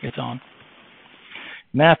It's on.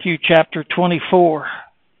 Matthew chapter 24,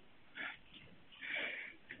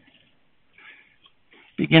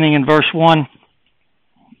 beginning in verse 1.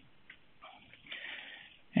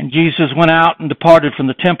 And Jesus went out and departed from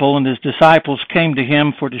the temple, and his disciples came to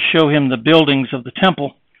him to show him the buildings of the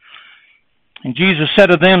temple. And Jesus said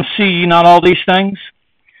to them, See ye not all these things?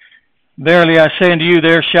 Verily I say unto you,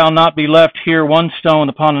 there shall not be left here one stone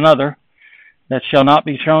upon another that shall not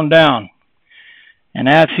be thrown down. And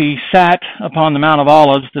as he sat upon the Mount of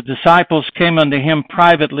Olives, the disciples came unto him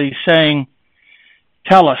privately, saying,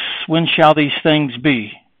 Tell us, when shall these things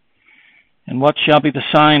be? And what shall be the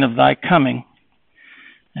sign of thy coming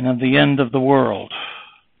and of the end of the world?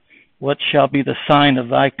 What shall be the sign of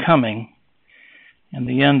thy coming and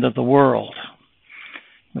the end of the world?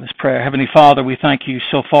 Let us pray. Heavenly Father, we thank you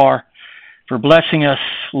so far for blessing us,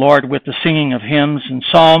 Lord, with the singing of hymns and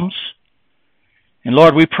psalms. And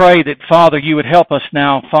Lord, we pray that, Father, you would help us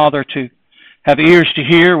now, Father, to have ears to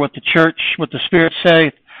hear what the church, what the Spirit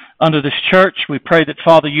saith unto this church. We pray that,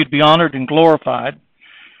 Father, you'd be honored and glorified.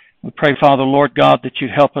 We pray, Father, Lord God, that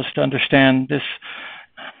you'd help us to understand this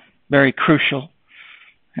very crucial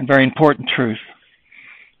and very important truth.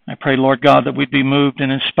 I pray, Lord God, that we'd be moved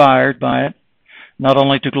and inspired by it, not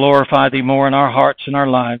only to glorify thee more in our hearts and our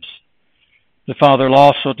lives, but, Father,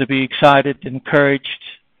 also to be excited and encouraged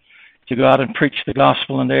to go out and preach the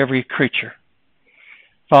gospel unto every creature.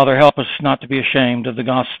 Father, help us not to be ashamed of the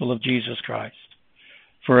gospel of Jesus Christ,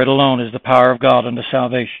 for it alone is the power of God unto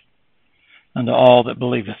salvation, unto all that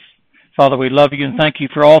believeth. Father, we love you and thank you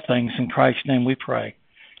for all things. In Christ's name we pray.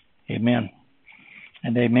 Amen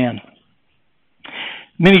and amen.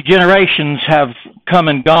 Many generations have come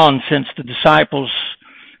and gone since the disciples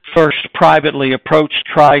first privately approached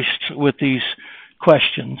Christ with these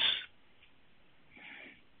questions.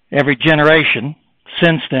 Every generation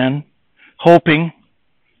since then, hoping,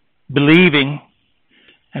 believing,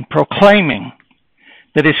 and proclaiming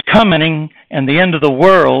that his coming and the end of the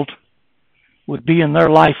world would be in their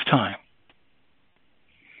lifetime.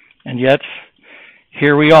 And yet,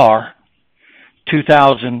 here we are,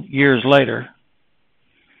 2,000 years later,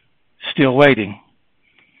 still waiting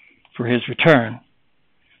for his return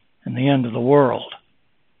and the end of the world.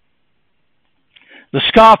 The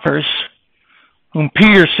scoffers, whom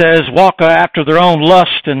Peter says walk after their own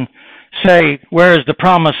lust and say, where is the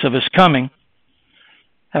promise of his coming,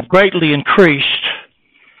 have greatly increased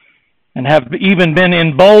and have even been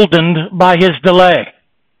emboldened by his delay.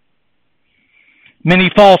 Many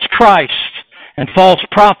false Christs and false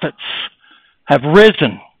prophets have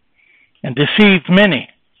risen and deceived many.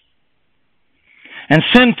 And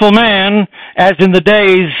sinful man, as in the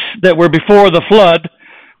days that were before the flood,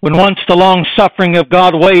 when once the long suffering of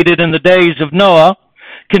God waited in the days of Noah,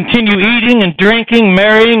 continue eating and drinking,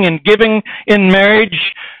 marrying and giving in marriage,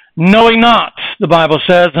 knowing not, the Bible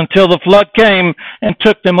says, until the flood came and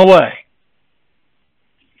took them away.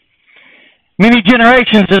 Many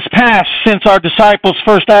generations has passed since our disciples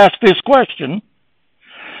first asked this question,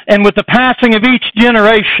 and with the passing of each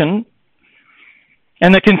generation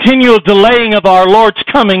and the continual delaying of our Lord's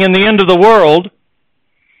coming in the end of the world,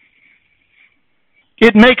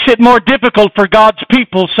 it makes it more difficult for God's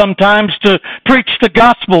people sometimes to preach the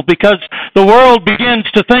gospel because the world begins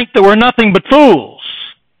to think that we're nothing but fools,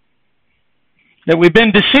 that we've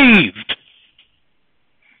been deceived.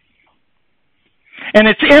 And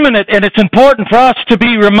it's imminent and it's important for us to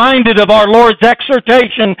be reminded of our Lord's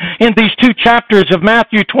exhortation in these two chapters of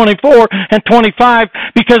Matthew 24 and 25,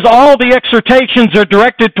 because all the exhortations are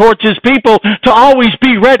directed towards his people to always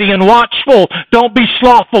be ready and watchful. Don't be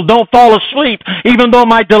slothful. Don't fall asleep. Even though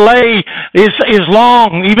my delay is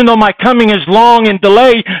long, even though my coming is long and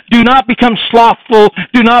delay, do not become slothful.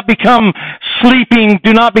 Do not become sleeping.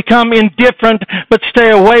 Do not become indifferent, but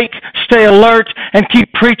stay awake, stay alert, and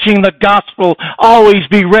keep preaching the gospel. Always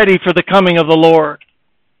be ready for the coming of the Lord.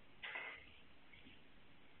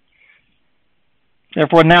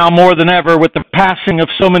 Therefore, now more than ever, with the passing of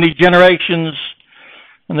so many generations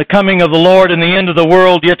and the coming of the Lord and the end of the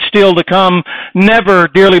world yet still to come, never,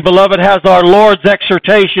 dearly beloved, has our Lord's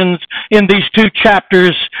exhortations in these two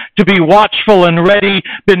chapters to be watchful and ready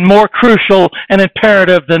been more crucial and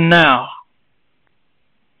imperative than now.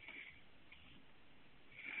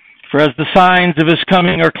 For as the signs of his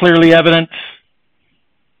coming are clearly evident,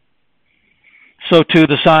 so too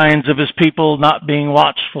the signs of his people not being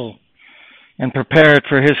watchful and prepared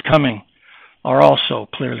for his coming are also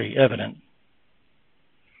clearly evident.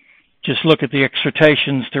 Just look at the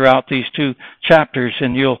exhortations throughout these two chapters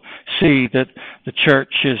and you'll see that the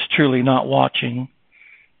church is truly not watching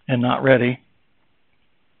and not ready.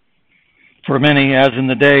 For many, as in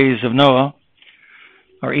the days of Noah,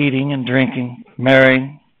 are eating and drinking,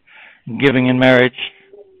 marrying and giving in marriage,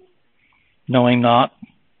 knowing not.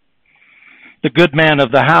 The good man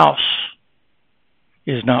of the house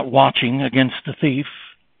is not watching against the thief.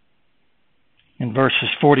 In verses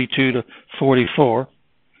 42 to 44,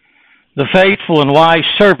 the faithful and wise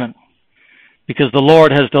servant, because the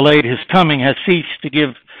Lord has delayed his coming, has ceased to give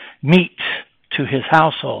meat to his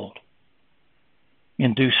household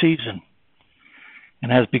in due season,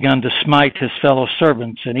 and has begun to smite his fellow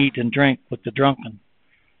servants and eat and drink with the drunken.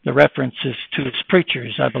 The reference is to his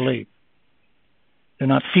preachers, I believe. They're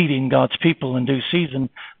not feeding God's people in due season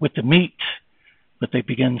with the meat, but they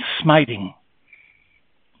begin smiting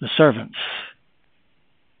the servants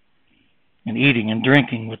and eating and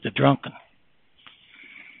drinking with the drunken.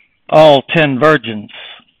 All 10 virgins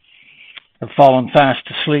have fallen fast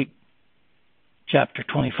asleep. Chapter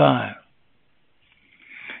 25.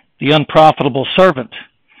 The unprofitable servant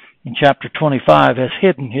in chapter 25 has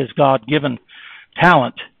hidden his God-given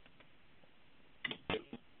talent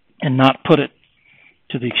and not put it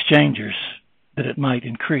to the exchangers that it might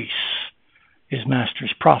increase his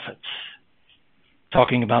master's profits.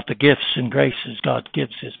 Talking about the gifts and graces God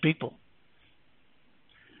gives his people.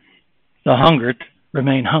 The hungered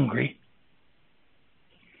remain hungry.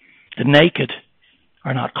 The naked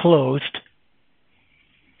are not clothed.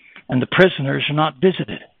 And the prisoners are not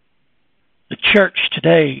visited. The church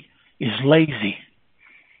today is lazy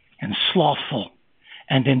and slothful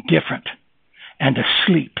and indifferent and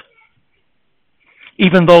asleep.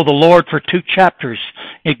 Even though the Lord for 2 chapters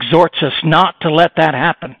exhorts us not to let that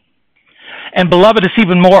happen. And beloved, it's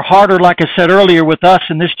even more harder, like I said earlier, with us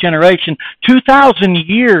in this generation. 2,000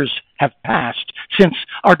 years have passed since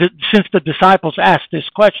the disciples asked this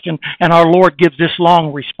question, and our Lord gives this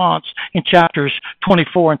long response in chapters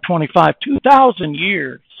 24 and 25. 2,000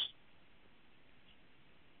 years.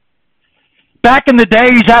 Back in the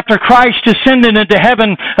days after Christ ascended into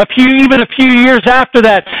heaven, even a few years after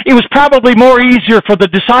that, it was probably more easier for the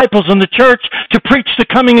disciples and the church to preach the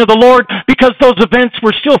coming of the Lord because those events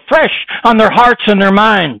were still fresh on their hearts and their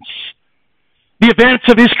minds. The events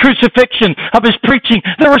of his crucifixion, of his preaching,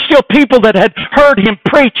 there were still people that had heard him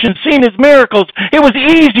preach and seen his miracles. It was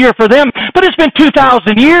easier for them, but it's been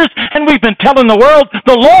 2,000 years, and we've been telling the world,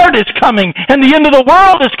 the Lord is coming, and the end of the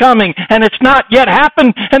world is coming, and it's not yet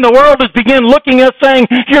happened, and the world has begun looking at us saying,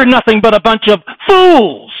 you're nothing but a bunch of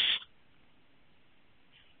fools.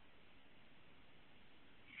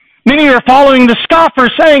 Many are following the scoffers,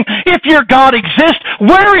 saying, if your God exists,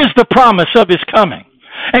 where is the promise of his coming?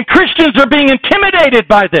 And Christians are being intimidated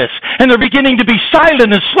by this, and they're beginning to be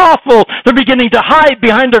silent and slothful. They're beginning to hide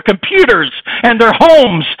behind their computers and their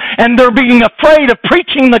homes, and they're being afraid of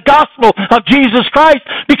preaching the gospel of Jesus Christ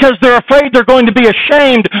because they're afraid they're going to be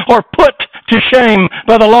ashamed or put to shame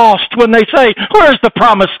by the lost when they say, where's the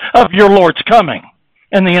promise of your Lord's coming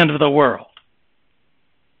and the end of the world?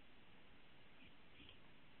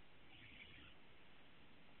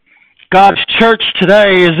 God's church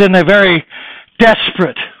today is in a very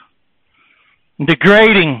desperate,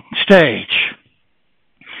 degrading stage.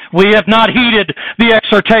 We have not heeded the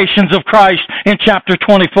exhortations of Christ in chapter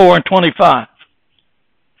 24 and 25.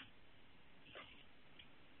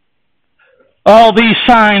 All these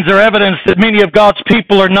signs are evidence that many of God's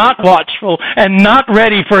people are not watchful and not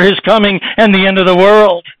ready for his coming and the end of the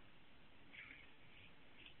world.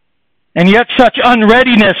 And yet such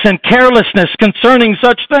unreadiness and carelessness concerning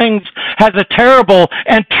such things has a terrible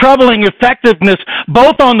and troubling effectiveness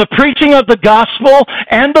both on the preaching of the gospel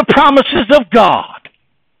and the promises of God.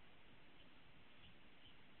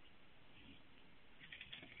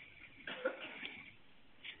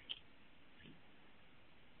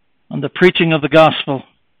 On the preaching of the gospel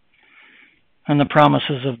and the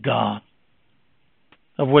promises of God,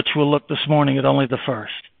 of which we'll look this morning at only the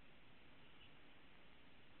first.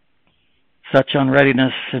 Such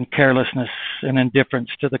unreadiness and carelessness and indifference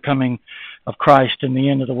to the coming of Christ and the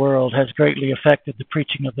end of the world has greatly affected the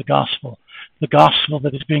preaching of the gospel. The gospel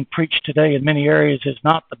that is being preached today in many areas is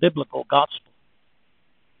not the biblical gospel.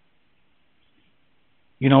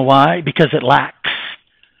 You know why? Because it lacks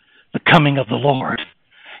the coming of the Lord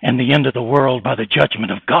and the end of the world by the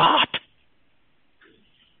judgment of God.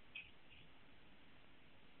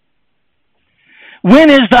 When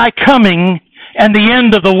is thy coming and the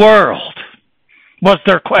end of the world? Was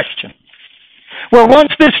their question. Where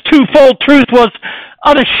once this twofold truth was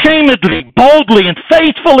unashamedly, boldly, and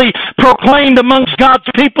faithfully proclaimed amongst God's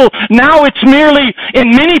people, now it's merely,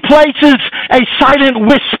 in many places, a silent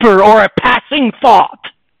whisper or a passing thought.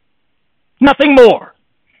 Nothing more.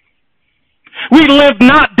 We live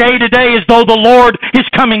not day to day as though the Lord is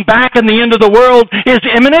coming back and the end of the world is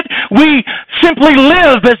imminent. We simply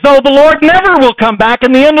live as though the Lord never will come back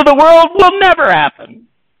and the end of the world will never happen.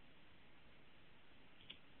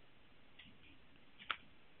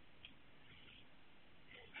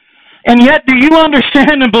 And yet, do you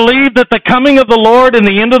understand and believe that the coming of the Lord and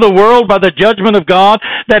the end of the world by the judgment of God,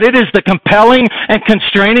 that it is the compelling and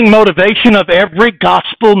constraining motivation of every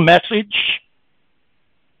gospel message?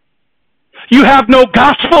 You have no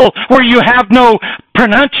gospel where you have no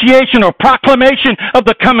pronunciation or proclamation of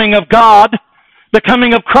the coming of God, the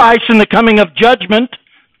coming of Christ, and the coming of judgment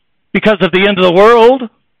because of the end of the world.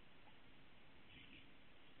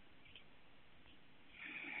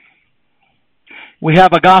 We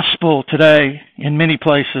have a gospel today in many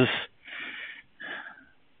places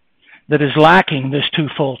that is lacking this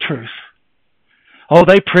twofold truth. Oh,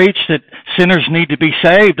 they preach that sinners need to be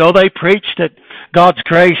saved. Oh, they preach that God's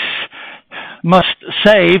grace must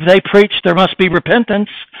save. They preach there must be repentance.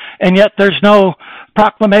 And yet there's no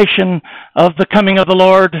proclamation of the coming of the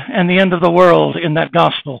Lord and the end of the world in that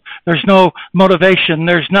gospel. There's no motivation.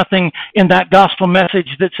 There's nothing in that gospel message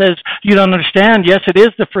that says, you don't understand. Yes, it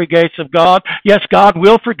is the free grace of God. Yes, God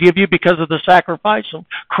will forgive you because of the sacrifice of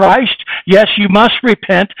Christ. Yes, you must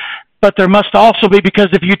repent, but there must also be, because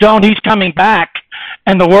if you don't, He's coming back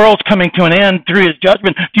and the world's coming to an end through His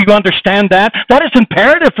judgment. Do you understand that? That is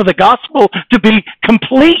imperative for the gospel to be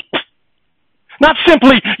complete. Not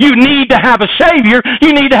simply, you need to have a Savior.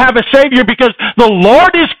 You need to have a Savior because the Lord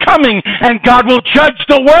is coming and God will judge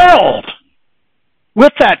the world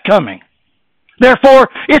with that coming. Therefore,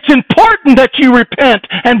 it's important that you repent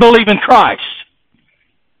and believe in Christ.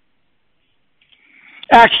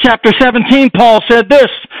 Acts chapter 17, Paul said this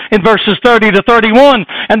in verses 30 to 31,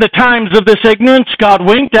 "And the times of this ignorance God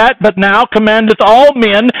winked at, but now commandeth all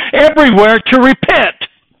men everywhere to repent."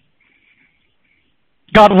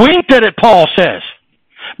 God winked at it, Paul says,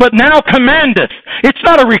 but now commandeth. It's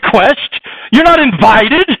not a request. You're not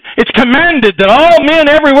invited. It's commanded that all men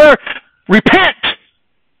everywhere repent.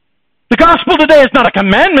 The gospel today is not a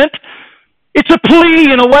commandment. It's a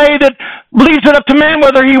plea in a way that leaves it up to man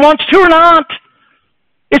whether he wants to or not.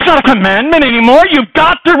 It's not a commandment anymore. You've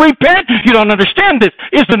got to repent. You don't understand this.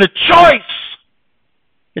 Isn't a choice.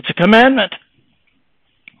 It's a commandment.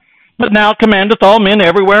 But now commandeth all men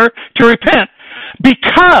everywhere to repent.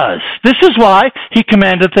 Because, this is why He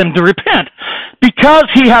commanded them to repent. Because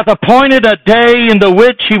He hath appointed a day in the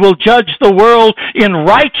which He will judge the world in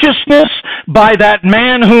righteousness by that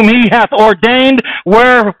man whom He hath ordained,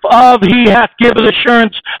 whereof He hath given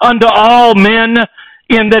assurance unto all men,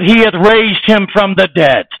 in that He hath raised Him from the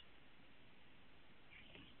dead.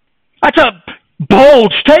 That's a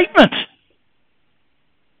bold statement.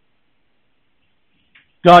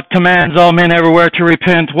 God commands all men everywhere to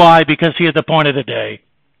repent. Why? Because He hath appointed a day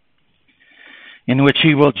in which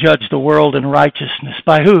He will judge the world in righteousness.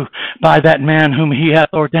 By who? By that man whom He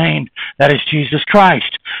hath ordained. That is Jesus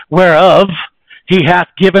Christ. Whereof He hath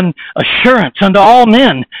given assurance unto all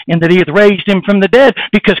men, in that He hath raised Him from the dead.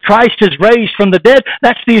 Because Christ is raised from the dead,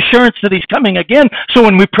 that's the assurance that He's coming again. So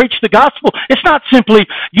when we preach the gospel, it's not simply,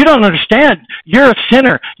 you don't understand, you're a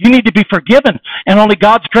sinner, you need to be forgiven, and only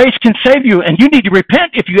God's grace can save you, and you need to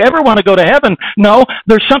repent if you ever want to go to heaven. No,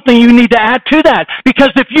 there's something you need to add to that.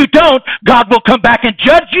 Because if you don't, God will come back and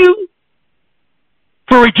judge you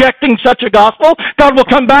for rejecting such a gospel. God will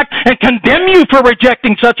come back and condemn you for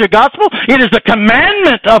rejecting such a gospel. It is a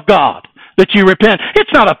commandment of God that you repent.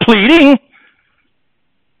 It's not a pleading.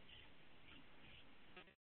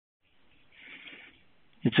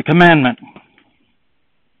 It's a commandment.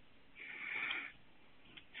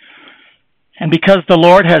 And because the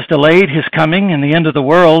Lord has delayed His coming and the end of the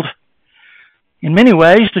world, in many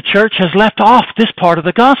ways the church has left off this part of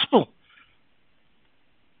the gospel.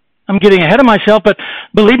 I'm getting ahead of myself, but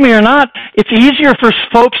believe me or not, it's easier for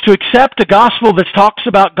folks to accept a gospel that talks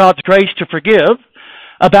about God's grace to forgive,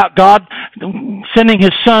 about God sending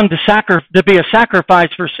His Son to be a sacrifice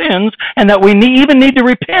for sins, and that we even need to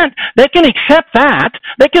repent. They can accept that.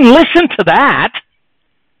 They can listen to that.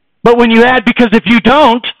 But when you add, because if you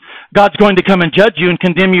don't, God's going to come and judge you and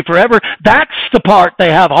condemn you forever, that's the part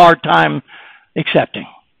they have a hard time accepting.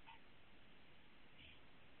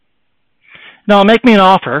 Now, make me an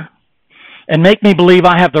offer and make me believe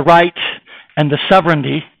I have the right and the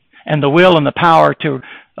sovereignty and the will and the power to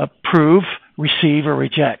approve, receive, or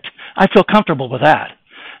reject. I feel comfortable with that.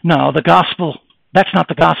 No, the gospel That's not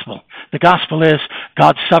the gospel. The gospel is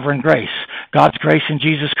God's sovereign grace, God's grace in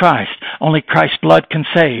Jesus Christ. Only Christ's blood can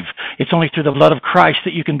save. It's only through the blood of Christ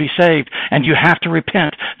that you can be saved, and you have to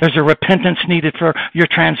repent. There's a repentance needed for your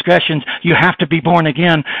transgressions. You have to be born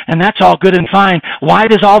again, and that's all good and fine. Why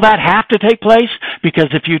does all that have to take place? Because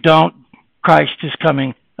if you don't, Christ is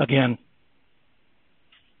coming again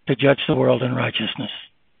to judge the world in righteousness.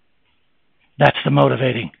 That's the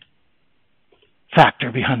motivating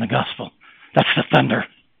factor behind the gospel. That's the thunder.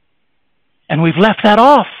 And we've left that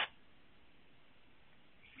off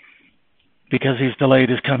because he's delayed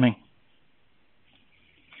his coming.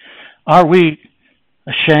 Are we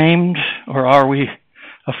ashamed, or are we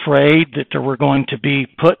afraid that we're going to be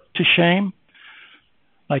put to shame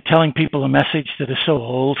by telling people a message that is so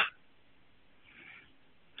old?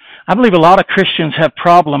 I believe a lot of Christians have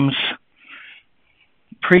problems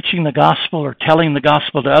preaching the gospel or telling the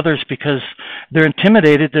gospel to others because they're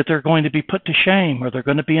intimidated that they're going to be put to shame, or they're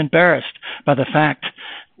going to be embarrassed by the fact,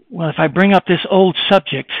 well, if I bring up this old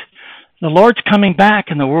subject, the Lord's coming back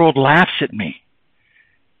and the world laughs at me.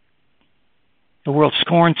 The world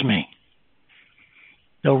scorns me.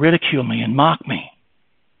 They'll ridicule me and mock me.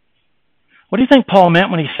 What do you think Paul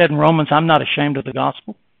meant when he said in Romans, I'm not ashamed of the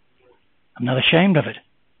gospel? I'm not ashamed of it.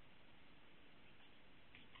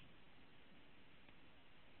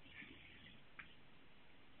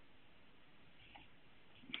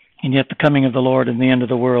 And yet the coming of the Lord and the end of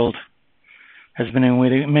the world has been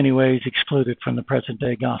in many ways excluded from the present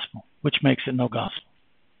day gospel, which makes it no gospel.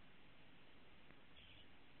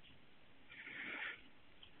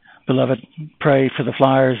 Beloved, pray for the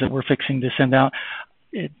flyers that we're fixing to send out.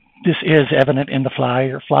 This is evident in the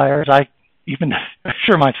flyers. I even,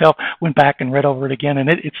 sure myself, went back and read over it again, and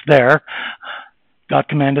it's there. God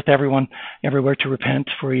commandeth everyone everywhere to repent,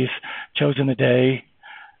 for he's chosen a day.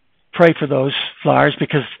 Pray for those flyers,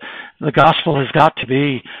 because the gospel has got to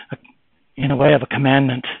be, in a way, of a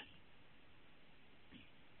commandment.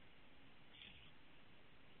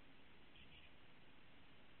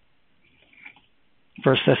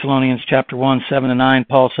 1 Thessalonians chapter 1, 7-9,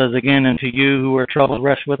 Paul says again, and to you who are troubled,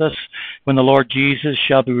 rest with us, when the Lord Jesus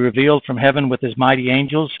shall be revealed from heaven with his mighty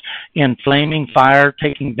angels in flaming fire,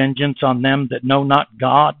 taking vengeance on them that know not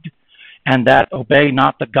God, and that obey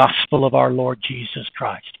not the gospel of our Lord Jesus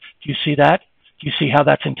Christ. Do you see that? Do you see how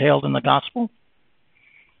that's entailed in the gospel?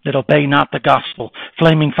 That obey not the gospel,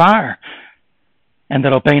 flaming fire, and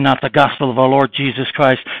that obey not the gospel of our Lord Jesus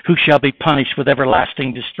Christ, who shall be punished with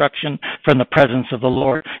everlasting destruction from the presence of the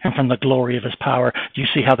Lord and from the glory of his power. Do you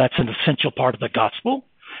see how that's an essential part of the gospel?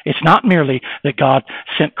 It's not merely that God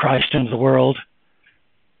sent Christ into the world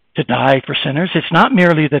to die for sinners. It's not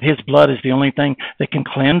merely that his blood is the only thing that can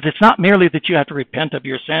cleanse. It's not merely that you have to repent of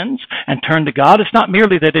your sins and turn to God. It's not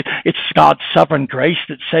merely that it's God's sovereign grace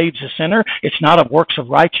that saves a sinner. It's not of works of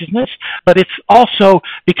righteousness, but it's also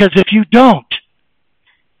because if you don't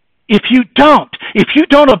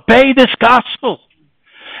obey this gospel,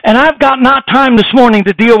 and I've got not time this morning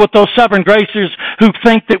to deal with those sovereign gracers who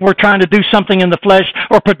think that we're trying to do something in the flesh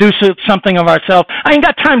or produce something of ourselves. I ain't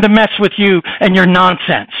got time to mess with you and your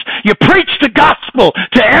nonsense. You preach the gospel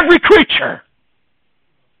to every creature.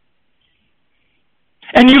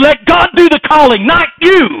 And you let God do the calling, not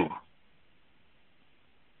you.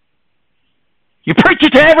 You preach it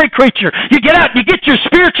to every creature. You get out, you get your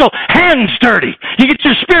spiritual hands dirty. You get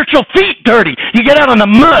your spiritual feet dirty. You get out on the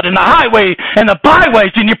mud and the highway and the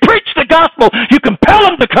byways and you preach the gospel. You compel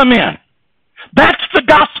them to come in. That's the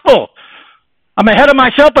gospel. I'm ahead of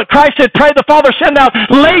myself, but Christ said, pray the Father send out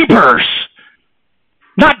laborers.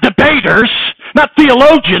 Not debaters, not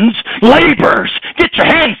theologians, laborers. Get your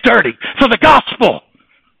hands dirty for the gospel.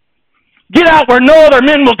 Get out where no other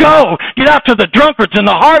men will go. Get out to the drunkards and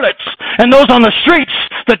the harlots and those on the streets,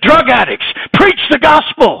 the drug addicts. Preach the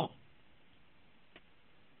gospel.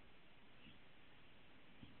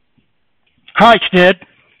 Christ did.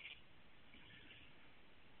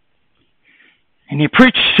 And he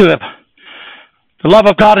preached to him the love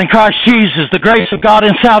of God in Christ Jesus, the grace of God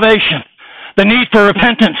in salvation, the need for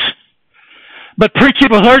repentance. But preach it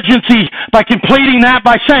with urgency by completing that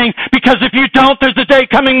by saying, because if you don't, there's a day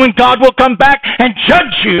coming when God will come back and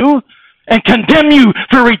judge you and condemn you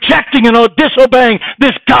for rejecting and disobeying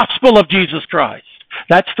this gospel of Jesus Christ.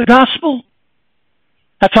 That's the gospel.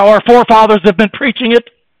 That's how our forefathers have been preaching it.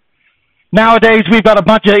 Nowadays, we've got a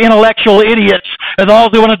bunch of intellectual idiots, and all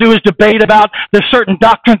they want to do is debate about the certain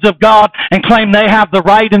doctrines of God and claim they have the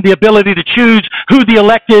right and the ability to choose who the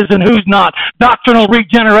elect is and who's not. Doctrinal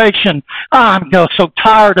regeneration. I'm so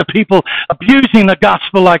tired of people abusing the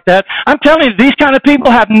gospel like that. I'm telling you, these kind of people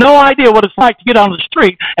have no idea what it's like to get on the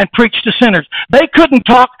street and preach to sinners. They couldn't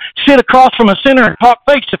sit across from a sinner and talk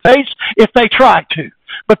face to face if they tried to.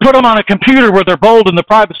 But put them on a computer where they're bold in the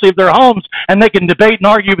privacy of their homes and they can debate and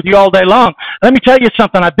argue with you all day long. Let me tell you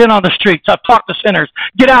something. I've been on the streets. I've talked to sinners.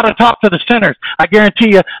 Get out and talk to the sinners. I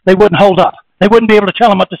guarantee you they wouldn't hold up. They wouldn't be able to tell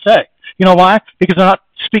them what to say. You know why? Because they're not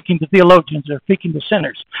speaking to theologians. They're speaking to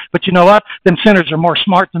sinners. But you know what? Them sinners are more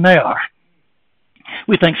smart than they are.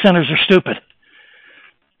 We think sinners are stupid.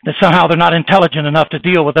 That somehow they're not intelligent enough to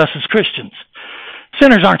deal with us as Christians.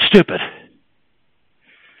 Sinners aren't stupid.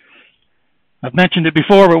 I've mentioned it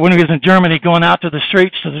before, but when we was in Germany going out to the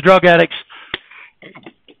streets, to the drug addicts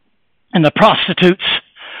and the prostitutes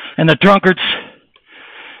and the drunkards,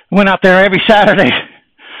 went out there every Saturday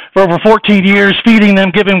for over 14 years, feeding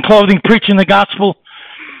them, giving them clothing, preaching the gospel.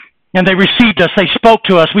 And they received us. They spoke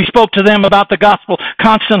to us. We spoke to them about the gospel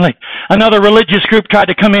constantly. Another religious group tried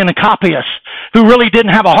to come in and copy us, who really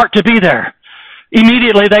didn't have a heart to be there.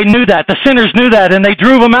 Immediately they knew that. The sinners knew that, and they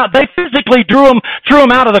drove them out. They physically threw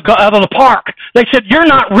them out of the park. They said, "You're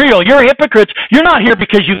not real. You're hypocrites. You're not here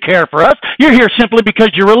because you care for us. You're here simply because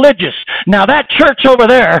you're religious." Now that church over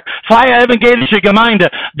there, Freie Evangelische Gemeinde,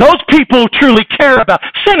 those people truly care about.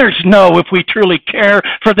 Sinners know if we truly care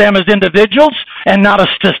for them as individuals and not as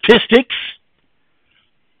statistics.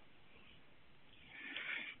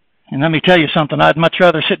 And let me tell you something. I'd much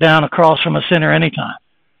rather sit down across from a sinner anytime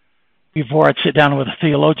before I'd sit down with a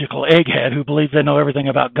theological egghead who believes they know everything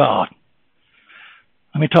about God.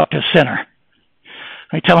 Let me talk to a sinner.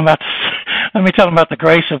 Let me tell him about the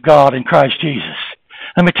grace of God in Christ Jesus.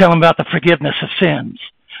 Let me tell him about the forgiveness of sins.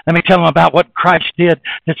 Let me tell him about what Christ did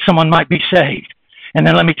that someone might be saved. And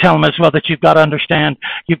then let me tell them as well that you've got to understand,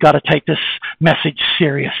 you've got to take this message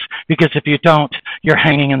serious, because if you don't, you're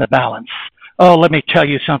hanging in the balance. Oh, let me tell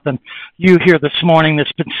you something. You here this morning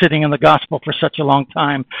that's been sitting in the gospel for such a long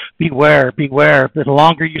time, beware, beware. The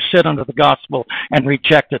longer you sit under the gospel and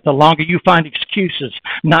reject it, the longer you find excuses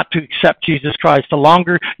not to accept Jesus Christ, the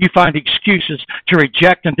longer you find excuses to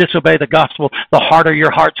reject and disobey the gospel, the harder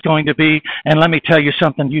your heart's going to be. And let me tell you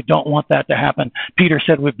something, you don't want that to happen. Peter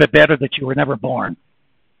said it would be better that you were never born.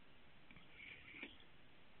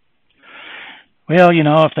 Well, you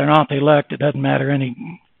know, if they're not the elect, it doesn't matter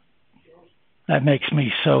any. That makes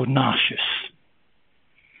me so nauseous.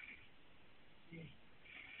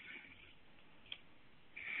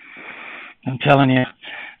 I'm telling you,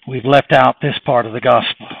 we've left out this part of the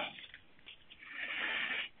gospel.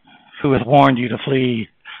 Who hath warned you to flee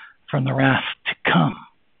from the wrath to come?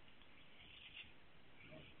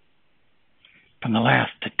 From the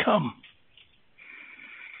wrath to come,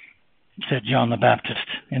 said John the Baptist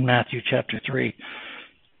in Matthew chapter 3,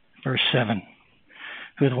 verse 7.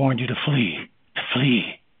 Who hath warned you to flee? To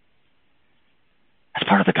flee. That's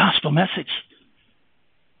part of the gospel message.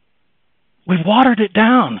 We've watered it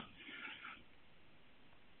down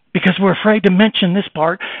because we're afraid to mention this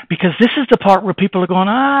part, because this is the part where people are going,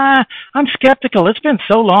 I'm skeptical. It's been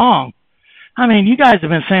so long. I mean, you guys have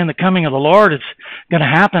been saying the coming of the Lord is going to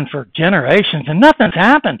happen for generations, and nothing's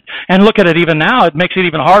happened. And look at it even now. It makes it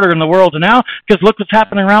even harder in the world now, because look what's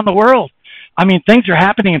happening around the world. I mean, things are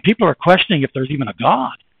happening, and people are questioning if there's even a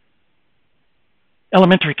God.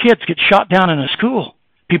 Elementary kids get shot down in a school.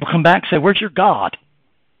 People come back and say, "Where's your God?"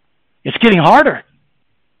 It's getting harder.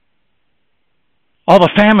 All the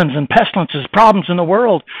famines and pestilences, problems in the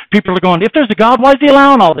world, people are going, if there's a God, why is he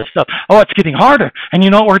allowing all this stuff? Oh, it's getting harder. And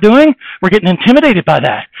you know what we're doing? We're getting intimidated by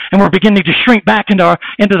that. And we're beginning to shrink back into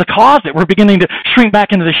the closet. We're beginning to shrink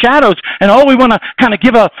back into the shadows. And we want to kind of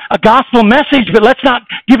give a gospel message, but let's not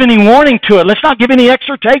give any warning to it. Let's not give any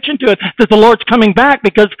exhortation to it that the Lord's coming back,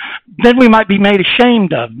 because then we might be made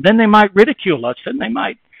ashamed of. Then they might ridicule us. Then they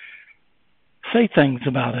might say things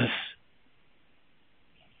about us.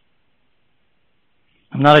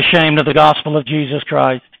 I'm not ashamed of the gospel of Jesus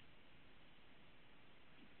Christ,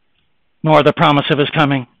 nor the promise of his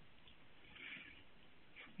coming,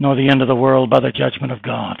 nor the end of the world by the judgment of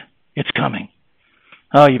God. It's coming.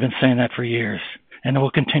 Oh, you've been saying that for years, and I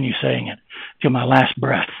will continue saying it till my last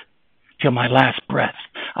breath. Till my last breath,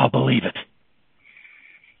 I'll believe it.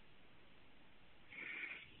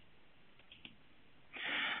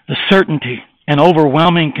 The certainty and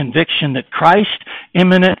overwhelming conviction that Christ's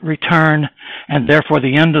imminent return, and therefore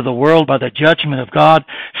the end of the world by the judgment of God,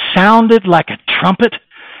 sounded like a trumpet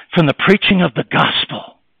from the preaching of the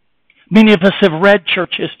gospel. Many of us have read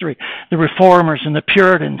church history, the Reformers and the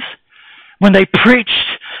Puritans. When they preached,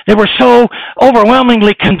 they were so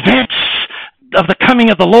overwhelmingly convinced of the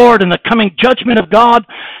coming of the Lord and the coming judgment of God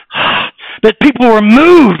that people were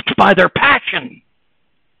moved by their passion.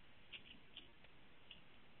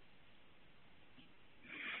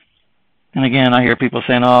 And again, I hear people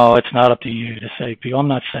saying, oh, it's not up to you to save people. I'm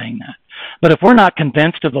not saying that. But if we're not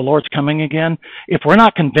convinced of the Lord's coming again, if we're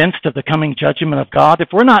not convinced of the coming judgment of God, if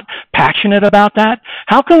we're not passionate about that,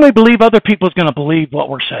 how can we believe other people are going to believe what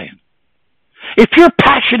we're saying? If you're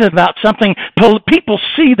passionate about something, people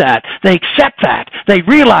see that. They accept that. They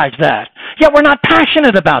realize that. Yet we're not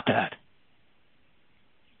passionate about that.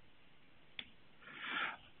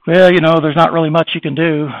 Well, there's not really much you can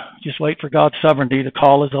do. Just wait for God's sovereignty to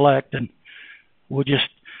call His elect, and we'll just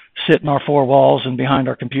sit in our four walls and behind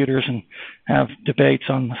our computers and have debates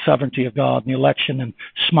on the sovereignty of God and the election and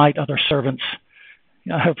smite other servants.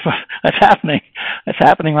 That's happening. That's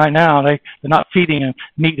happening right now. They're not feeding them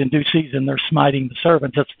meat in due season. They're smiting the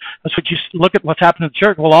servants. That's what you look at what's happened in the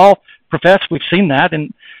church. We'll all profess we've seen that,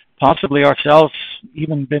 and possibly ourselves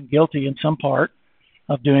even been guilty in some part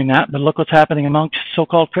of doing that. But look what's happening amongst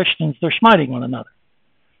so-called Christians. They're smiting one another.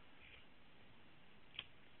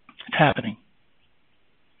 It's happening.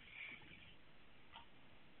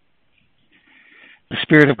 The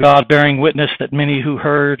Spirit of God bearing witness that many who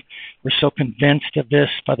heard were so convinced of this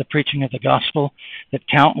by the preaching of the gospel that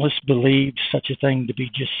countless believed such a thing to be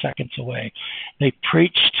just seconds away. They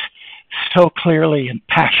preached so clearly and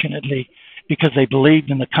passionately because they believed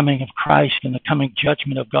in the coming of Christ and the coming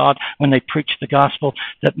judgment of God when they preached the gospel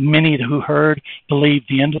that many who heard believed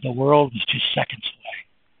the end of the world was just seconds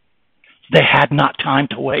away. They had not time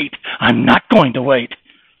to wait. I'm not going to wait.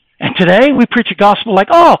 And today we preach a gospel like,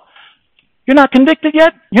 oh, you're not convicted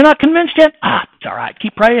yet? You're not convinced yet? It's all right.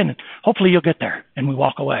 Keep praying, and hopefully you'll get there. And we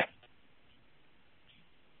walk away.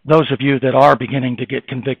 Those of you that are beginning to get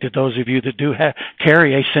convicted, those of you that do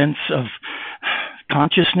carry a sense of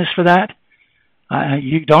consciousness for that,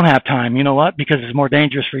 you don't have time. You know what? Because it's more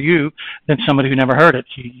dangerous for you than somebody who never heard it.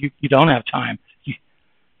 You don't have time.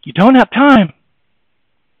 You don't have time.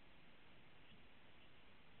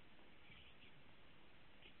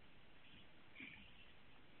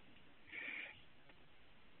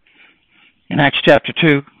 In Acts chapter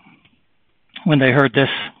 2, when they heard this,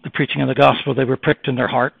 the preaching of the gospel, they were pricked in their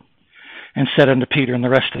heart and said unto Peter and the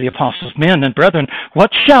rest of the apostles, men and brethren,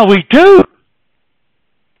 what shall we do?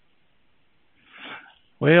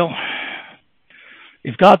 Well,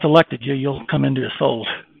 if God's elected you, you'll come into His fold.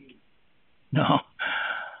 No.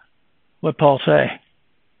 What'd Paul say?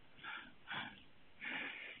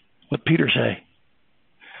 What'd Peter say?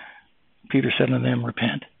 Peter said unto them,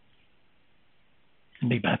 repent and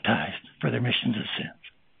be baptized for the remission of sins.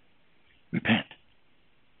 Repent.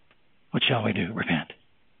 What shall we do? Repent.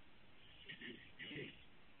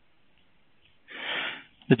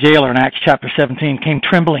 The jailer in Acts chapter 17 came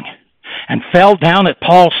trembling and fell down at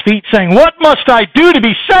Paul's feet, saying, what must I do to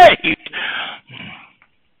be saved?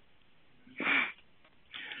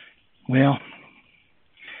 Well,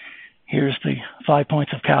 here's the 5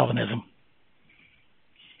 points of Calvinism.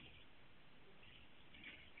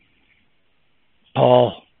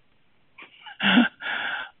 Paul,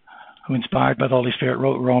 who inspired by the Holy Spirit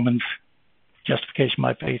wrote Romans, justification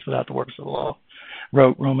by faith without the works of the law,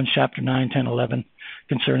 wrote Romans chapter 9, 10, 11,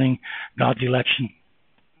 concerning God's election,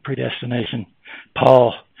 predestination.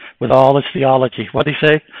 Paul, with all his theology, what did he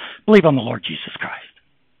say? Believe on the Lord Jesus Christ.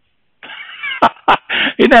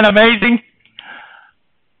 Isn't that amazing?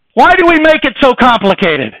 Why do we make it so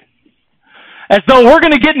complicated? As though we're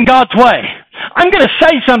going to get in God's way. I'm going to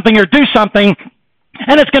say something or do something,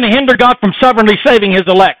 and it's going to hinder God from sovereignly saving His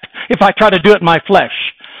elect if I try to do it in my flesh.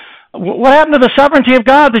 What happened to the sovereignty of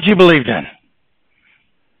God that you believed in?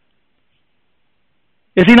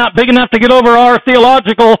 Is He not big enough to get over our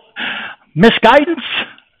theological misguidance?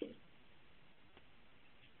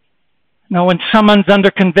 No, when someone's under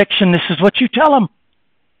conviction, this is what you tell them.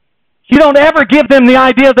 You don't ever give them the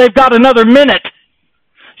idea they've got another minute.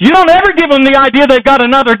 You don't ever give them the idea they've got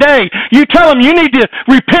another day. You tell them you need to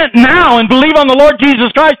repent now and believe on the Lord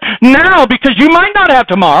Jesus Christ now, because you might not have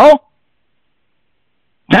tomorrow.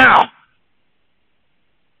 Now.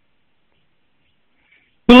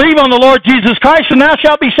 Believe on the Lord Jesus Christ, and thou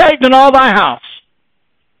shalt be saved in all thy house.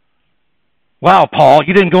 Wow, Paul,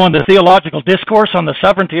 you didn't go into theological discourse on the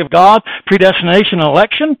sovereignty of God, predestination, and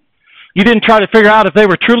election? You didn't try to figure out if they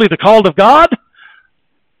were truly the called of God?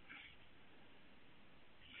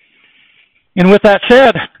 And with that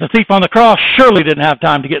said, the thief on the cross surely didn't have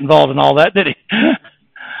time to get involved in all that, did he?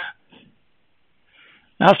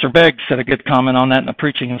 Pastor Begg said a good comment on that in a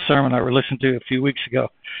preaching and sermon I listened to a few weeks ago.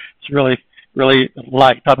 It's really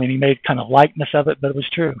light. I mean, he made kind of lightness of it, but it was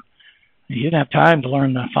true. He didn't have time to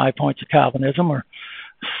learn the 5 points of Calvinism or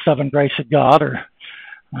 7 grace of God or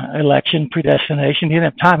election, predestination. He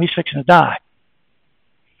didn't have time. He's fixing to die.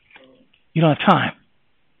 You don't have time.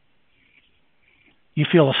 You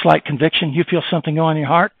feel a slight conviction. You feel something go on in your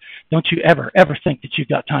heart. Don't you ever think that you've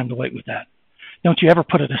got time to wait with that. Don't you ever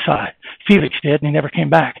put it aside. Felix did, and he never came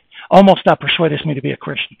back. Almost thou persuadest me to be a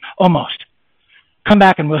Christian. Almost. Come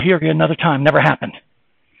back and we'll hear you another time. Never happened.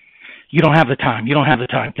 You don't have the time. You don't have the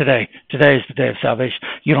time today. Today is the day of salvation.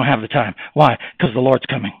 You don't have the time. Why? Because the Lord's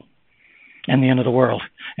coming and the end of the world.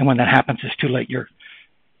 And when that happens, it's too late. You're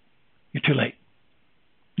too late.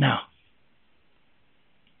 Now.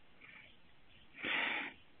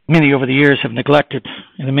 Many over the years have neglected,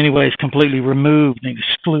 and in many ways completely removed and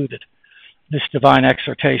excluded this divine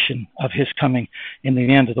exhortation of his coming in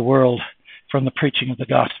the end of the world from the preaching of the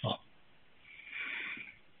gospel.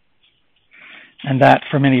 And that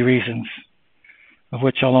for many reasons, of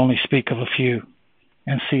which I'll only speak of a few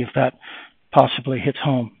and see if that possibly hits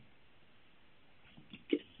home.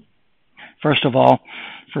 First of all,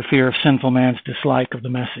 for fear of sinful man's dislike of the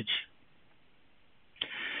message.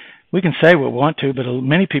 We can say what we want to, but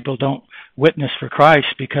many people don't witness for Christ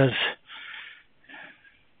because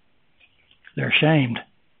they're ashamed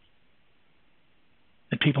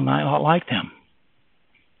that people might not like them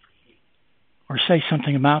or say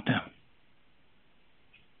something about them.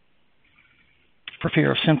 For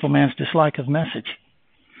fear of sinful man's dislike of the message.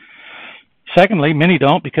 Secondly, many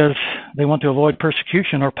don't because they want to avoid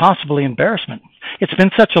persecution or possibly embarrassment. It's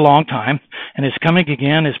been such a long time, and its coming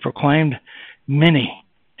again is proclaimed. Many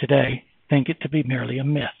today think it to be merely a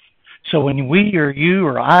myth. So when we or you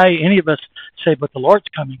or I, any of us say, but the Lord's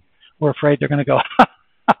coming, we're afraid they're going to go,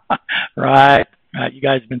 right, you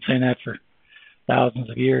guys have been saying that for thousands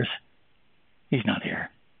of years. He's not here.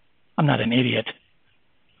 I'm not an idiot.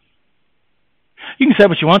 You can say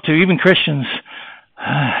what you want to. Even Christians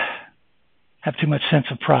have too much sense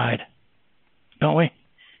of pride, don't we?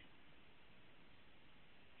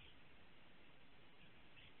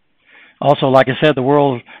 Also, like I said, the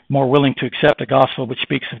world more willing to accept a gospel which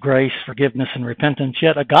speaks of grace, forgiveness, and repentance,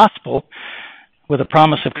 yet a gospel with a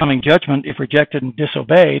promise of coming judgment if rejected and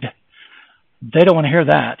disobeyed, they don't want to hear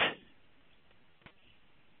that.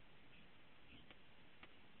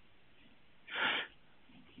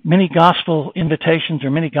 Many gospel invitations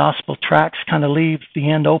or many gospel tracts kind of leave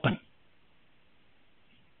the end open.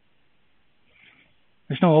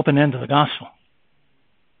 There's no open end to the gospel.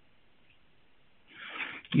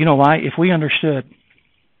 You know why? If we understood,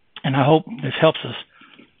 and I hope this helps us,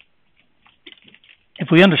 if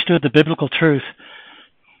we understood the biblical truth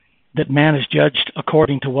that man is judged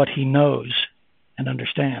according to what he knows and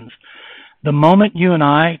understands, the moment you and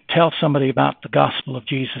I tell somebody about the gospel of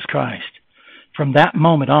Jesus Christ, from that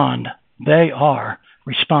moment on, they are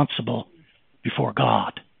responsible before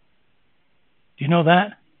God. Do you know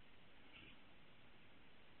that?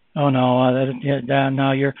 Oh no,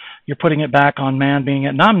 no, you're putting it back on man being it.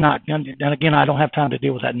 And I'm not. And again, I don't have time to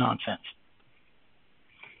deal with that nonsense.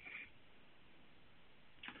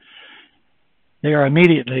 They are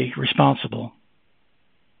immediately responsible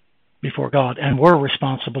before God, and we're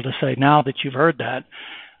responsible to say, now that you've heard that,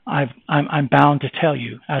 I'm bound to tell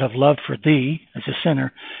you, out of love for thee as a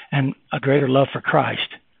sinner and a greater love for Christ,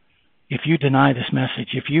 if you deny this message,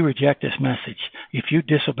 if you reject this message, if you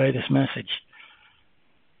disobey this message,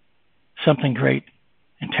 something great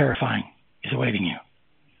and terrifying is awaiting you.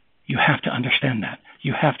 You have to understand that.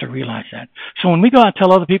 You have to realize that. So when we go out and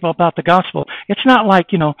tell other people about the gospel, it's not like,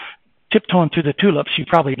 tiptoeing through the tulips. You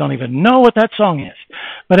probably don't even know what that song is.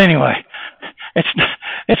 But anyway, it's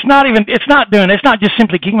not just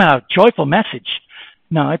simply giving out a joyful message.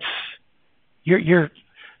 No, it's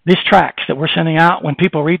these tracts that we're sending out, when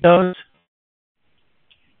people read those,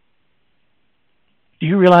 do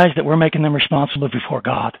you realize that we're making them responsible before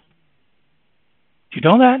God? Do you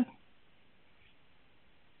know that?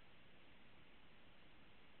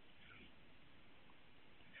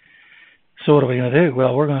 So what are we going to do?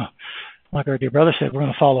 Well, we're going to, like our dear brother said, we're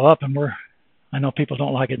going to follow up, and I know people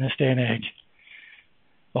don't like it in this day and age.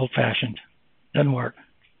 Old-fashioned. Doesn't work.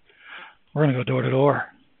 We're going to go door to door.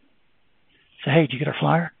 Say, hey, did you get our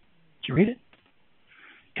flyer? Did you read it?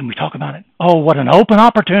 Can we talk about it? Oh, what an open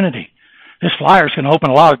opportunity. This flyer is going to open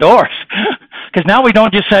a lot of doors. Because now we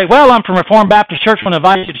don't just say, well, I'm from Reformed Baptist Church. When I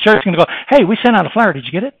invite you to church, we're going to go, hey, we sent out a flyer. Did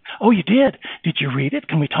you get it? Oh, you did. Did you read it?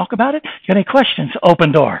 Can we talk about it? You got any questions?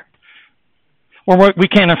 Open door. Or we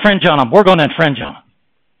can't infringe on them. We're going to infringe on them.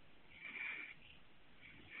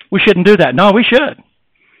 We shouldn't do that. No, we should.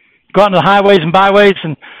 Go out into the highways and byways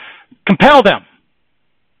and compel them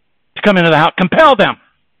to come into the house. Compel them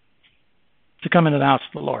to come into the house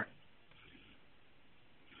of the Lord.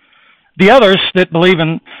 The others that believe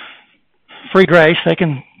in free grace, they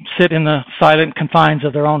can sit in the silent confines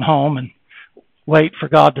of their own home and wait for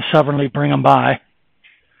God to sovereignly bring them by.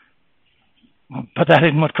 But that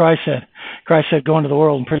isn't what Christ said. Christ said, go into the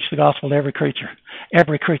world and preach the gospel to every creature.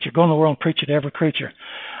 Every creature. Go into the world and preach it to every creature.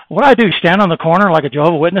 What do I do? Stand on the corner like a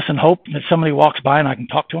Jehovah's Witness and hope that somebody walks by and I can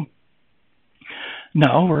talk to them?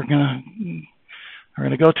 No, we're gonna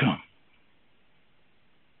go to them.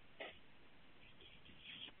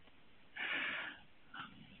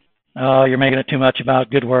 Oh, you're making it too much about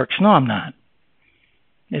good works. No, I'm not.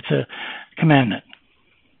 It's a commandment.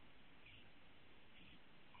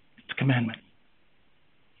 It's a commandment.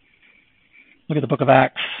 Look at the book of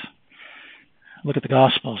Acts. Look at the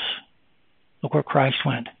Gospels. Look where Christ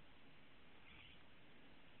went.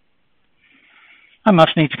 I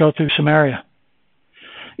must need to go through Samaria.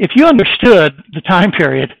 If you understood the time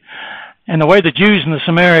period and the way the Jews in the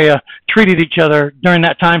Samaria treated each other during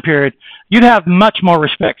that time period, you'd have much more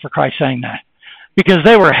respect for Christ saying that. Because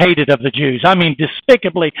they were hated of the Jews. I mean,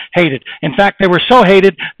 despicably hated. In fact, they were so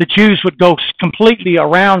hated, the Jews would go completely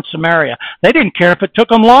around Samaria. They didn't care if it took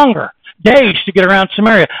them longer, days to get around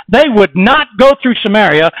Samaria. They would not go through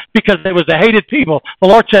Samaria because it was a hated people. The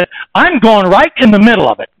Lord said, I'm going right in the middle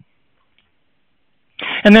of it.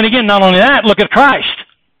 And then again, not only that, look at Christ.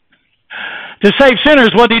 To save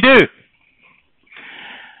sinners, what did he do?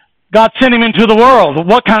 God sent him into the world.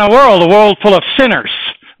 What kind of world? A world full of sinners,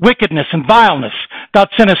 wickedness, and vileness. God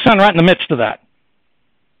sent his son right in the midst of that.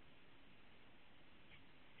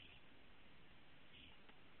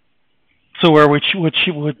 So where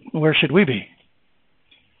should we be?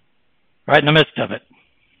 Right in the midst of it.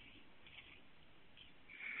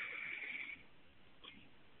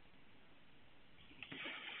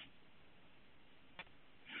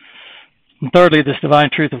 And thirdly, this divine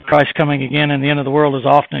truth of Christ coming again and the end of the world is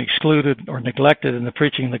often excluded or neglected in the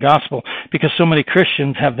preaching of the gospel because so many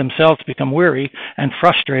Christians have themselves become weary and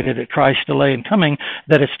frustrated at Christ's delay in coming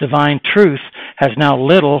that its divine truth has now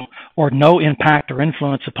little or no impact or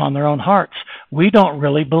influence upon their own hearts. We don't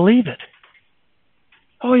really believe it.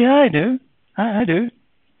 Oh, yeah, I do. I do.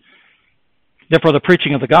 Therefore, the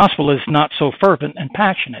preaching of the gospel is not so fervent and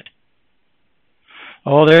passionate.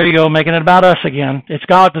 Oh, there you go, making it about us again. It's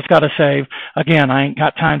God that's got to save. Again, I ain't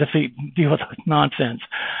got time to deal with nonsense.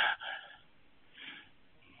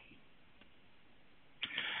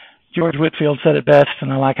 George Whitefield said it best,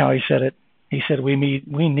 and I like how he said it. He said, we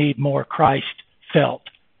need more Christ-felt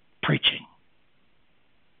preaching.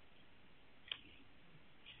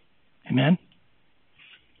 Amen?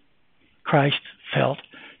 Christ-felt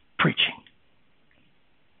preaching.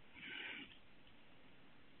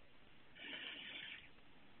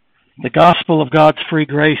 The gospel of God's free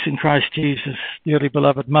grace in Christ Jesus, dearly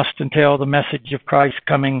beloved, must entail the message of Christ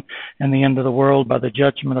coming and the end of the world by the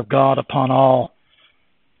judgment of God upon all.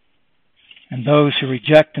 And those who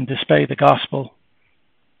reject and disobey the gospel,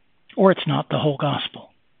 or it's not the whole gospel.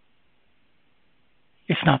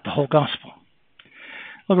 It's not the whole gospel.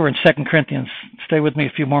 Look over in 2 Corinthians. Stay with me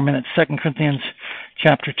a few more minutes. 2 Corinthians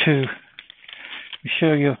chapter 2. We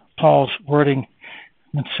show you Paul's wording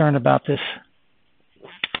and concern about this.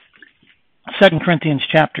 2 Corinthians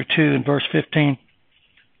chapter 2 and verse 15.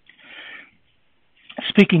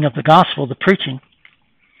 Speaking of the gospel, the preaching,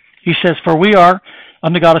 he says, for we are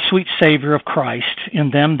unto God a sweet Savior of Christ in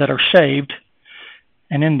them that are saved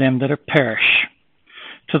and in them that are perish.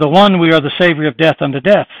 To the one we are the Savior of death unto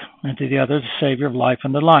death, and to the other the Savior of life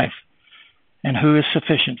unto life. And who is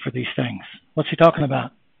sufficient for these things? What's he talking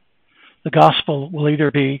about? The gospel will either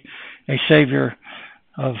be a Savior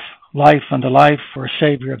of life unto life or a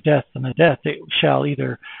Savior of death unto death. It shall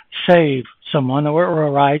either save someone or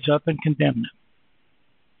rise up and condemn them.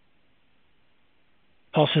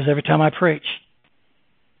 Paul says every time I preach,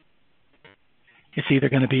 it's either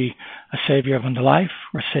going to be a Savior of unto life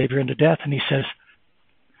or a Savior unto death. And he says,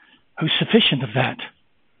 who's sufficient of that?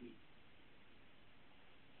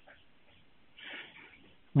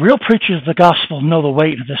 Real preachers of the gospel know the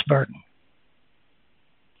weight of this burden.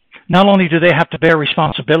 Not only do they have to bear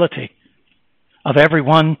responsibility of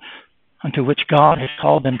everyone unto which God has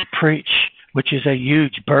called them to preach, which is a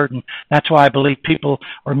huge burden. That's why I believe people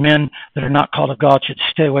or men that are not called of God should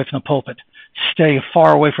stay away from the pulpit. Stay as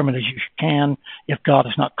far away from it as you can if God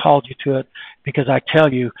has not called you to it, because I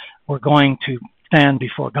tell you, we're going to stand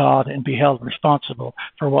before God and be held responsible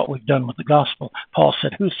for what we've done with the gospel. Paul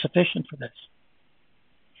said, who's sufficient for this?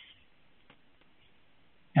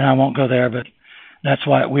 And I won't go there, but That's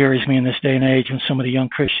why it wearies me in this day and age when so many young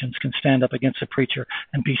Christians can stand up against a preacher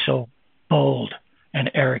and be so bold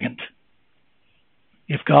and arrogant.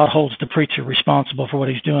 If God holds the preacher responsible for what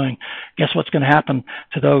he's doing, guess what's going to happen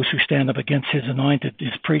to those who stand up against his anointed,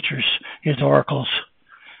 his preachers, his oracles?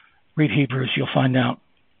 Read Hebrews, you'll find out.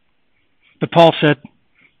 But Paul said,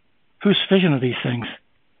 whose vision of these things?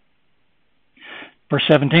 Verse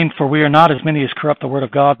 17, for we are not as many as corrupt the word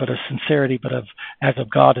of God, but of sincerity, but as of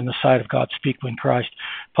God in the sight of God speak we in Christ.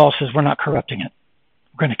 Paul says we're not corrupting it.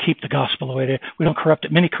 We're going to keep the gospel the way it is. We don't corrupt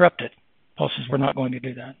it. Many corrupt it. Paul says we're not going to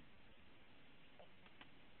do that.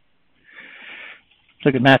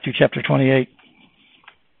 Look at Matthew chapter 28.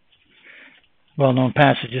 Well-known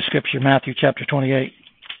passage of Scripture, Matthew chapter 28.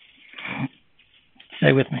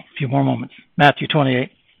 Stay with me a few more moments. Matthew 28,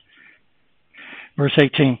 verse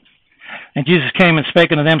 18. And Jesus came and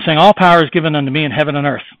spake unto them, saying, all power is given unto me in heaven and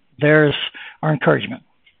earth. There's our encouragement.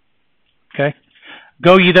 Okay?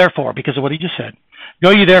 Go ye therefore, because of what he just said. Go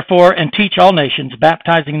ye therefore and teach all nations,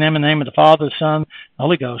 baptizing them in the name of the Father, the Son, and the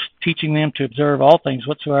Holy Ghost, teaching them to observe all things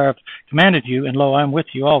whatsoever I have commanded you, and lo, I am with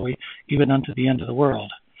you always, even unto the end of the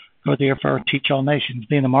world. Go therefore and teach all nations.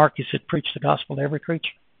 Being the mark, he said, preach the gospel to every creature.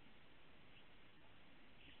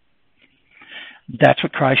 That's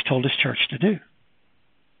what Christ told his church to do.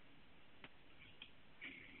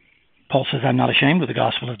 Paul says, I'm not ashamed of the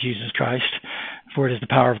gospel of Jesus Christ, for it is the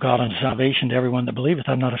power of God unto salvation to everyone that believeth.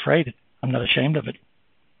 I'm not afraid. I'm not ashamed of it.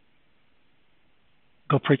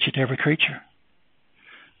 Go preach it to every creature.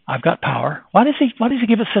 I've got power. Why does he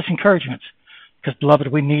give us such encouragements? Because,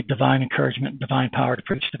 beloved, we need divine encouragement and divine power to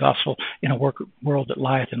preach the gospel in a world that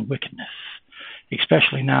lieth in wickedness,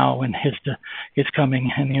 especially now when his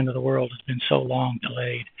coming and the end of the world has been so long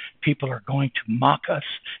delayed. People are going to mock us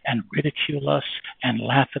and ridicule us and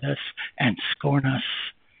laugh at us and scorn us,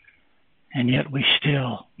 and yet we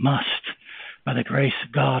still must, by the grace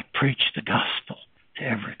of God, preach the gospel to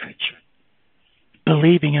every creature,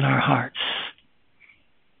 believing in our hearts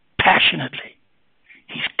passionately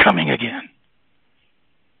he's coming again,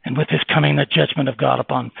 and with his coming the judgment of God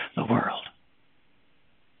upon the world.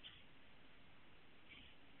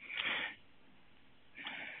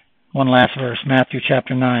 One last verse, Matthew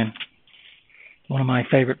chapter 9, one of my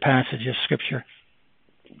favorite passages of Scripture.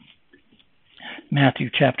 Matthew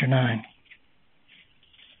chapter 9.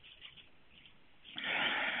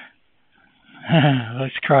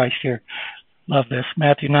 Let's Christ here. Love this.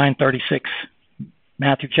 Matthew 9:36.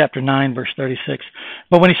 Matthew chapter 9, verse 36.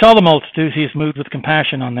 But when he saw the multitudes, he was moved with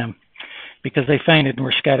compassion on them, because they fainted and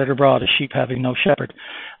were scattered abroad as sheep having no shepherd.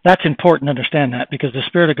 That's important to understand that, because the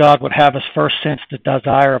Spirit of God would have us first sense the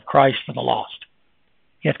desire of Christ for the lost.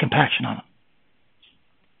 He had compassion on them.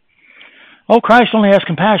 Oh, Christ only has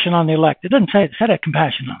compassion on the elect. It doesn't say it said had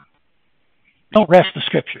compassion on them. Don't rest the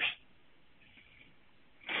Scriptures.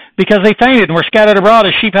 Because they fainted and were scattered abroad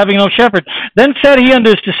as sheep having no shepherd. Then said he unto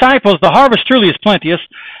his disciples, the harvest truly is plenteous,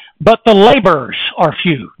 but the laborers are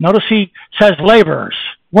few. Notice he says laborers,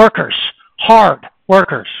 workers, hard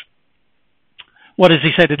workers. What does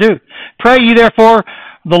he say to do? Pray ye therefore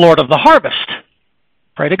the Lord of the harvest.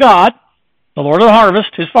 Pray to God, the Lord of the harvest,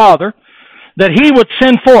 his Father, that he would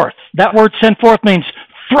send forth. That word send forth means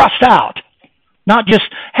thrust out. Not just,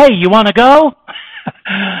 hey, you want to go?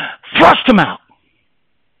 Thrust them out.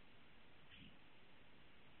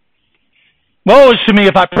 Woe is to me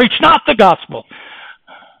if I preach not the gospel.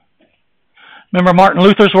 Remember Martin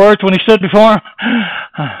Luther's words when he stood before him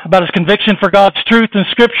about his conviction for God's truth in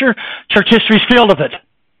Scripture? Church history is filled with it.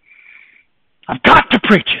 I've got to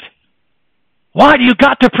preach it. Why do you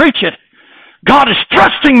got to preach it? God is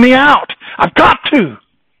thrusting me out. I've got to.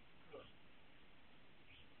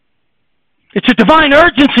 It's a divine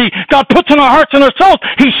urgency God puts in our hearts and our souls.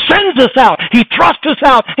 He sends us out. He thrusts us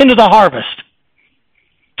out into the harvest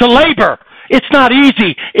to labor. It's not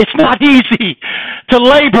easy. It's not easy to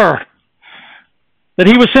labor. That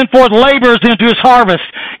he would send forth laborers into his harvest.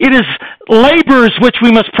 It is laborers which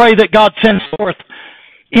we must pray that God sends forth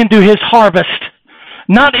into his harvest.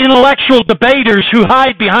 Not intellectual debaters who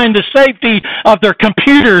hide behind the safety of their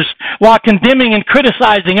computers while condemning and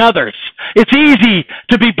criticizing others. It's easy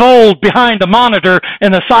to be bold behind a monitor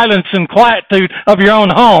in the silence and quietude of your own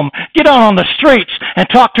home. Get out on the streets and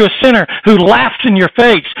talk to a sinner who laughs in your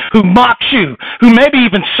face, who mocks you, who maybe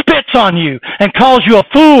even spits on you and calls you a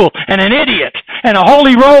fool and an idiot and a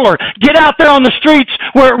holy roller. Get out there on the streets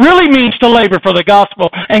where it really means to labor for the gospel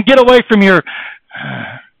and get away from your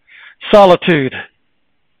solitude.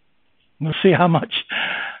 We'll see how much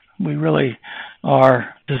we really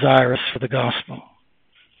are desirous for the gospel.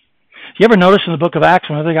 You ever notice in the book of Acts,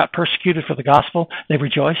 when they got persecuted for the gospel, they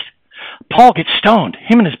rejoiced? Paul gets stoned.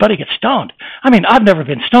 Him and his buddy get stoned. I mean, I've never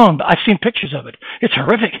been stoned, but I've seen pictures of it. It's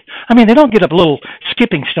horrific. I mean, they don't get up little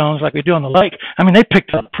skipping stones like we do on the lake. I mean, they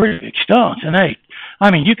picked up pretty big stones, and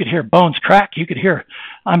you could hear bones crack. You could hear,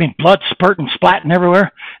 blood spurting, splatting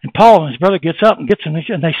everywhere. And Paul and his brother gets up and gets them,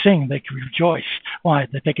 and they sing, and they rejoice. Why?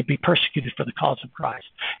 That they could be persecuted for the cause of Christ.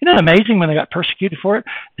 Isn't that amazing? When they got persecuted for it,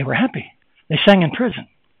 they were happy. They sang in prison.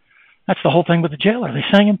 That's the whole thing with the jailer. They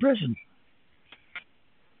sang in prison.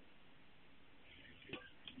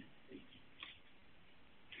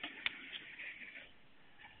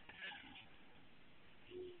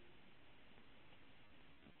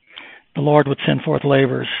 The Lord would send forth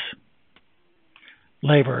laborers.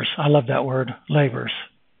 Laborers. I love that word. Laborers.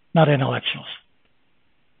 Not intellectuals.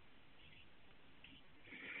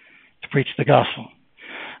 To preach the gospel.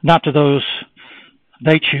 Not to those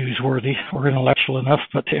they choose worthy or intellectual enough,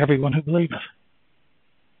 but to everyone who believeth.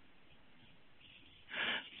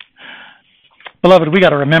 Beloved, we got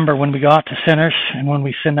to remember when we go out to sinners and when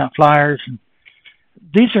we send out flyers. And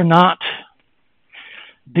these are not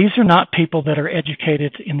people that are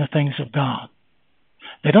educated in the things of God.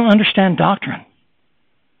 They don't understand doctrine.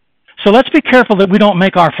 So let's be careful that we don't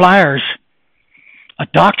make our flyers a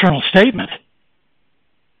doctrinal statement.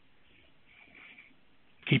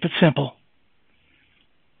 Keep it simple.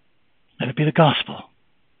 Let it be the gospel.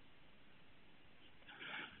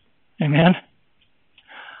 Amen?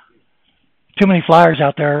 Too many flyers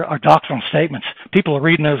out there are doctrinal statements. People are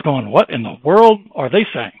reading those going, what in the world are they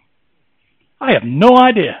saying? I have no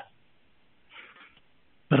idea.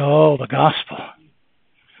 But the gospel.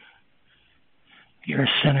 You're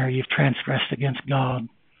a sinner. You've transgressed against God.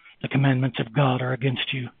 The commandments of God are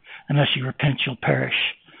against you. Unless you repent, you'll perish.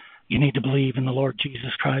 You need to believe in the Lord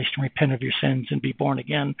Jesus Christ and repent of your sins and be born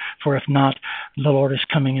again. For if not, the Lord is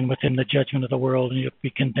coming in within the judgment of the world and you'll be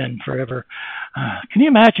condemned forever. Can you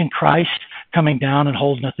imagine Christ coming down and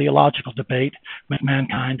holding a theological debate with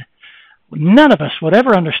mankind? None of us would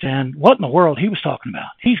ever understand what in the world he was talking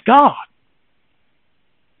about. He's God.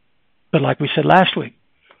 But like we said last week,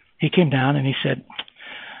 he came down and he said,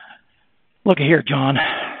 look here, John,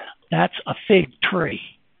 that's a fig tree.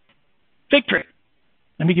 Fig tree.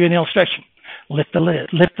 Let me give you an illustration. Lift the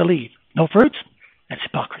leaf. No fruits? That's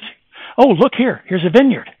hypocrisy. Oh, look here. Here's a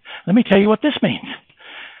vineyard. Let me tell you what this means.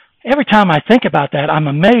 Every time I think about that, I'm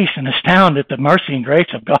amazed and astounded at the mercy and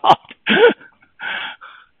grace of God.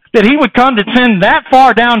 That he would condescend that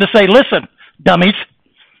far down to say, listen, dummies,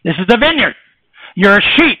 this is the vineyard. You're a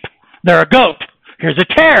sheep. They're a goat. Here's a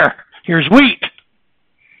tare. Here's wheat.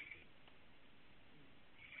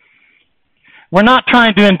 We're not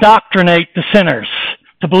trying to indoctrinate the sinners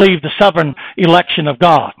to believe the sovereign election of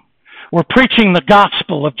God. We're preaching the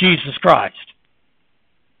gospel of Jesus Christ.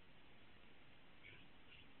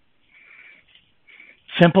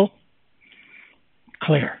 Simple,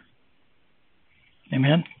 clear.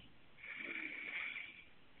 Amen.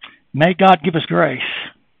 May God give us grace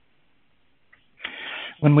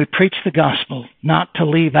when we preach the gospel not to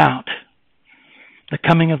leave out the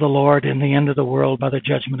coming of the Lord and the end of the world by the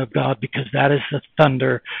judgment of God, because that is the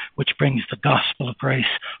thunder which brings the gospel of grace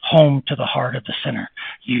home to the heart of the sinner.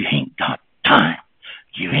 You ain't got time.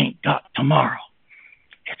 You ain't got tomorrow.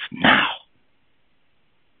 It's now.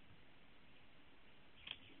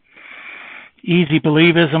 Easy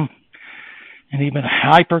believism and even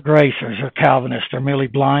hyper-gracers or Calvinists are merely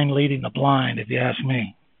blind leading the blind, if you ask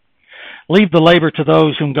me. Leave the labor to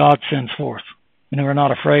those whom God sends forth, and who are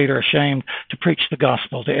not afraid or ashamed to preach the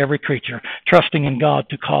gospel to every creature, trusting in God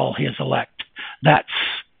to call his elect. That's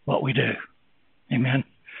what we do. Amen.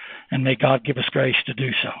 And may God give us grace to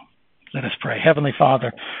do so. Let us pray. Heavenly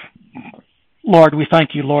Father, Lord, we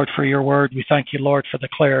thank you, Lord, for your word. We thank you, Lord, for the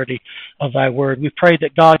clarity of thy word. We pray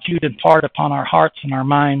that, God, you'd impart upon our hearts and our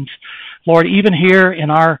minds, Lord, even here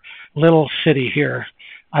in our little city here,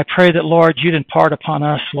 I pray that, Lord, you'd impart upon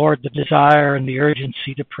us, Lord, the desire and the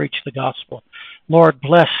urgency to preach the gospel. Lord,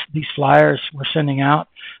 bless these flyers we're sending out.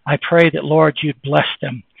 I pray that, Lord, you'd bless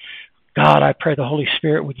them. God, I pray the Holy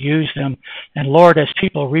Spirit would use them. And Lord, as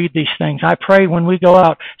people read these things, I pray when we go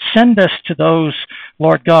out, send us to those,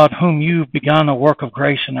 Lord God, whom you've begun a work of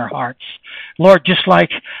grace in their hearts. Lord, just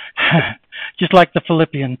like the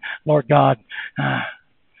Philippian, Lord God,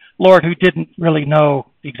 Lord, who didn't really know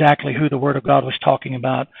exactly who the Word of God was talking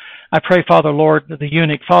about. I pray, Father, Lord, the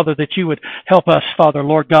eunuch, Father, that you would help us, Father,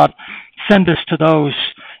 Lord God, send us to those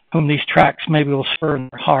whom these tracts maybe will spur in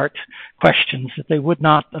their heart questions that they would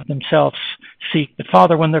not of themselves seek. But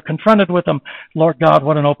Father, when they're confronted with them, Lord God,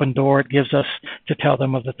 what an open door it gives us to tell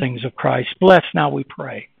them of the things of Christ. Bless now, we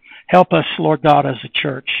pray. Help us, Lord God, as a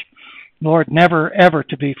church. Lord, never, ever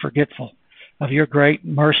to be forgetful of your great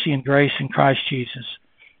mercy and grace in Christ Jesus.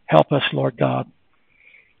 Help us, Lord God.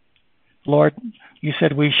 Lord, you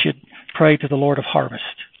said we should pray to the Lord of harvest,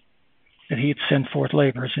 that he'd send forth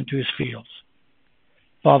laborers into his fields.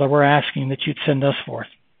 Father, we're asking that you'd send us forth.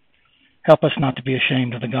 Help us not to be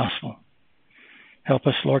ashamed of the gospel. Help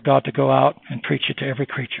us, Lord God, to go out and preach it to every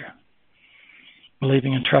creature,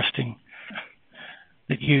 believing and trusting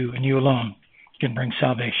that you and you alone can bring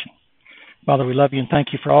salvation. Father, we love you and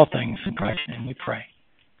thank you for all things. In Christ's name we pray.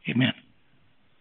 Amen.